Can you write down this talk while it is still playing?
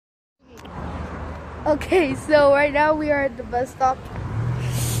Okay, so right now we are at the bus stop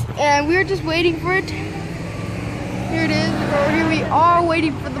and we are just waiting for it. Here it is, or here we are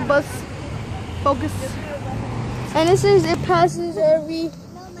waiting for the bus. Focus. And it says it passes every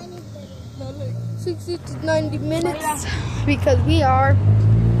 60 to 90 minutes because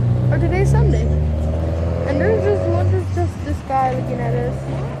today's Sunday. And there's just this guy looking at us.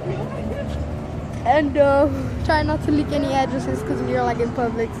 And try not to leak any addresses because we are like in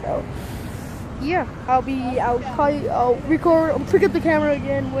public, so yeah, I'll pick up the camera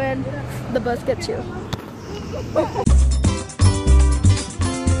again when the bus gets here.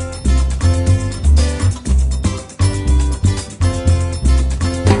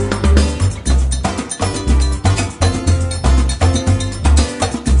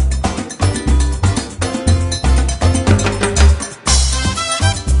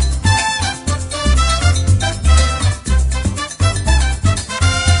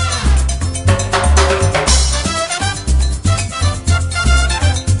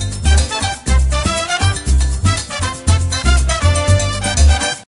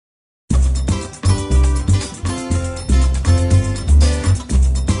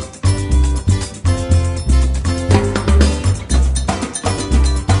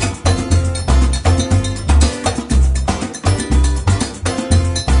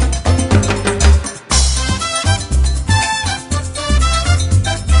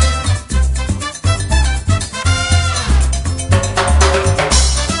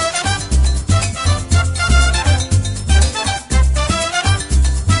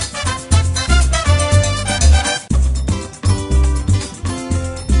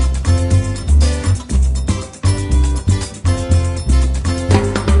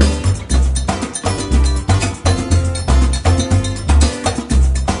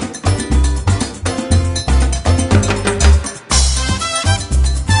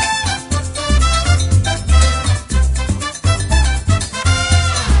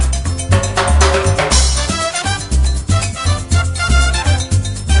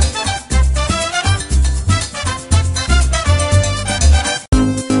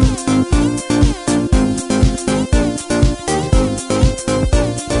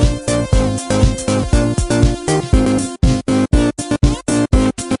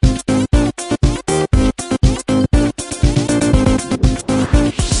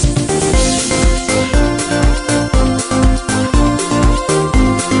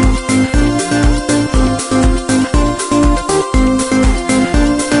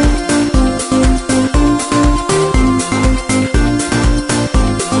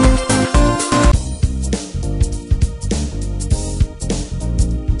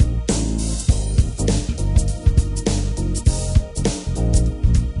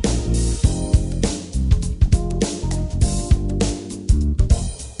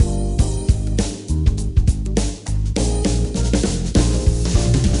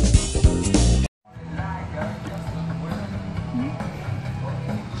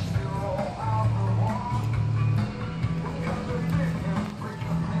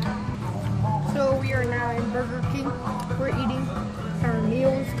 We are now in Burger King. We're eating our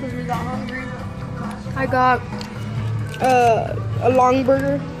meals because we got hungry. I got a long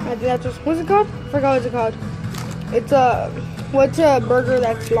burger. I think that's what's it called? I forgot what it's called. It's what's a burger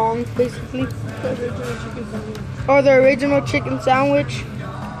that's long, basically? Or the original chicken sandwich.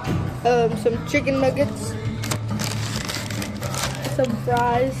 Some chicken nuggets, some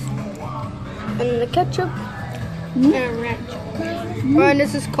fries, and the ketchup and ranch. Oh, and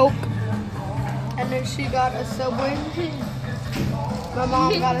this is Coke. And then she got a Subway. My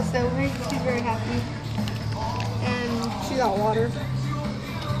mom got a Subway. She's very happy. And she got water.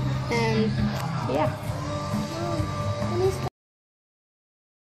 And yeah.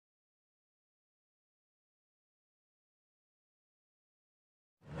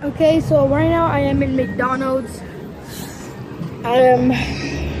 Okay, so right now I am in McDonald's.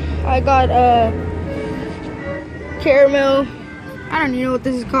 I got caramel. I don't even know what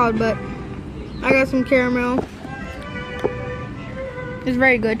this is called, but I got some caramel. It's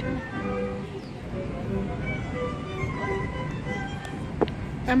very good.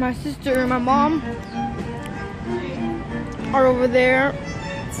 And my sister and my mom are over there.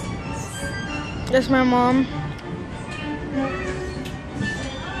 That's my mom.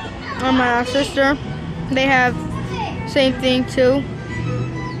 And my sister, they have same thing too.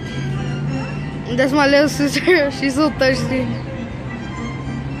 And that's my little sister. She's so thirsty.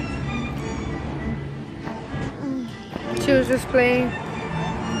 She was just playing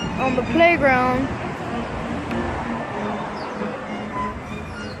on the playground.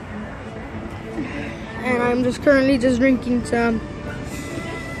 And I'm just currently just drinking some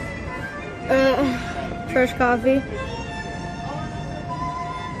Fresh coffee.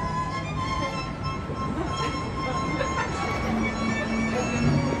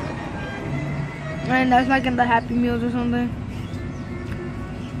 And that's like in the Happy Meals or something.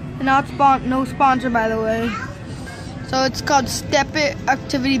 Not no sponsor, by the way. So it's called Step It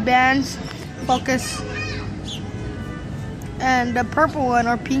Activity Bands Focus. And the purple one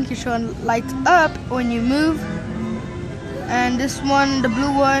or pinkish one lights up when you move. And this one, the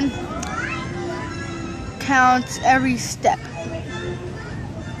blue one, counts every step.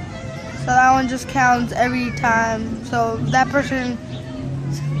 So that one just counts every time. So that person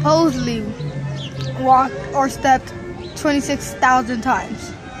supposedly walked or stepped 26,000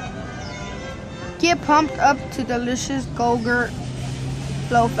 times. Get pumped up to delicious Go-Gurt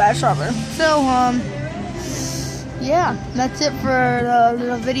low fat strawberry. So yeah, that's it for the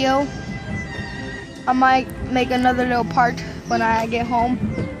little video. I might make another little part when I get home.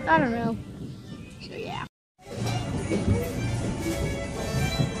 I don't know. So yeah.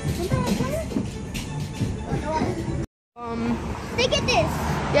 Look at this.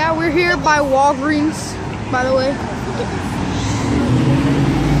 Yeah, we're here by Walgreens, by the way.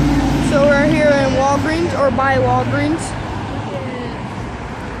 So we're here in Walgreens or by Walgreens.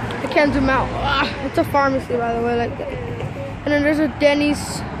 I can't zoom out. It's a pharmacy, by the way, like that. And then there's a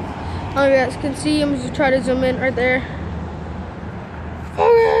Denny's. I don't know if you guys can see. I'm just trying to zoom in right there.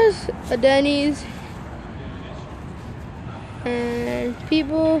 Focus. A Denny's. And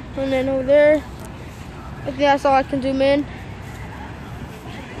people. And then over there, I think that's all I can zoom in.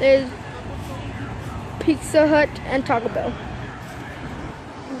 There's Pizza Hut and Taco Bell.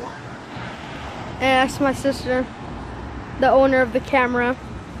 And that's my sister, the owner of the camera.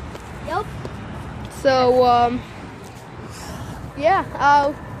 Yep. So, yeah,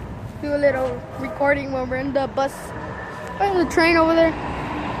 I'll do a little recording when we're in the bus. Oh, the train over there.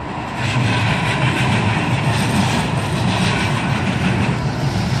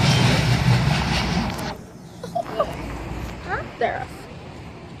 Huh? There.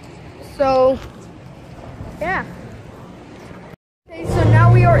 So, yeah. Okay, so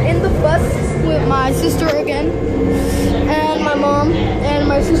now we are in the bus with my sister again, and my mom, and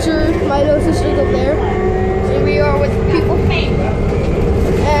my sister, my little sister's up there. And we are with people,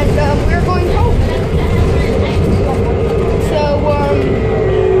 and we're going home. So,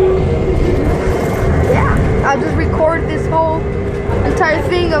 yeah, I'll just record this whole entire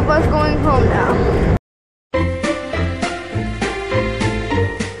thing of us going home now.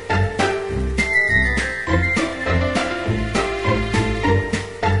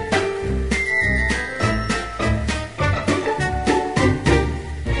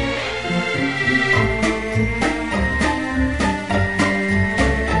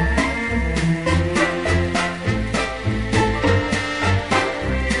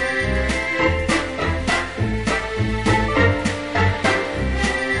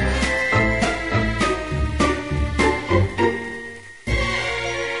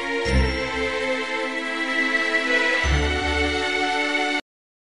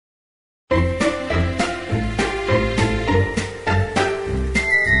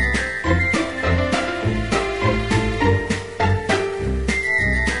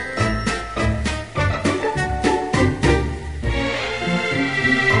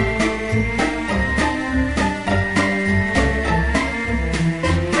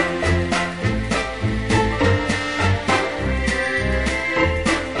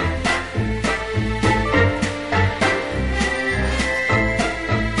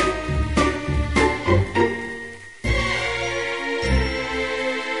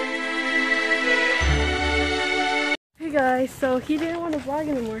 Guys, so he didn't want to vlog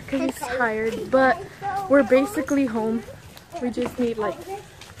anymore because he's tired, but we're basically home. We just need like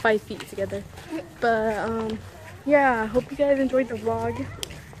 5 feet together. But yeah, I hope you guys enjoyed the vlog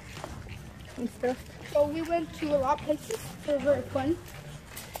and stuff. So we went to a lot of places. It was very fun.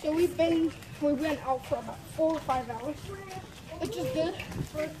 So we went out for about 4 or 5 hours, which is good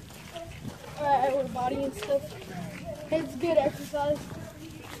for our body and stuff. It's good exercise.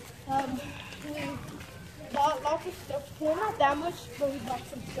 We bought lots of stuff. Well, not that much, but we bought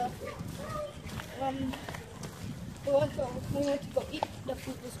some stuff. We went to go eat. The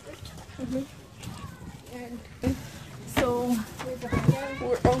food was great. And so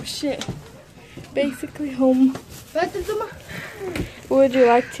we're oh shit, basically home. What would you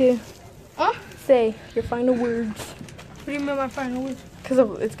like to say your final words? What do you mean my final words? Because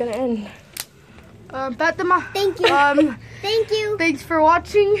it's gonna end. Thank you. Thank you. Thanks for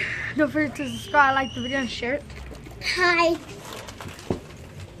watching. Don't forget to subscribe, like the video, and share it. Hi.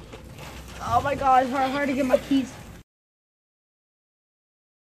 Oh my god, it's hard to get my keys.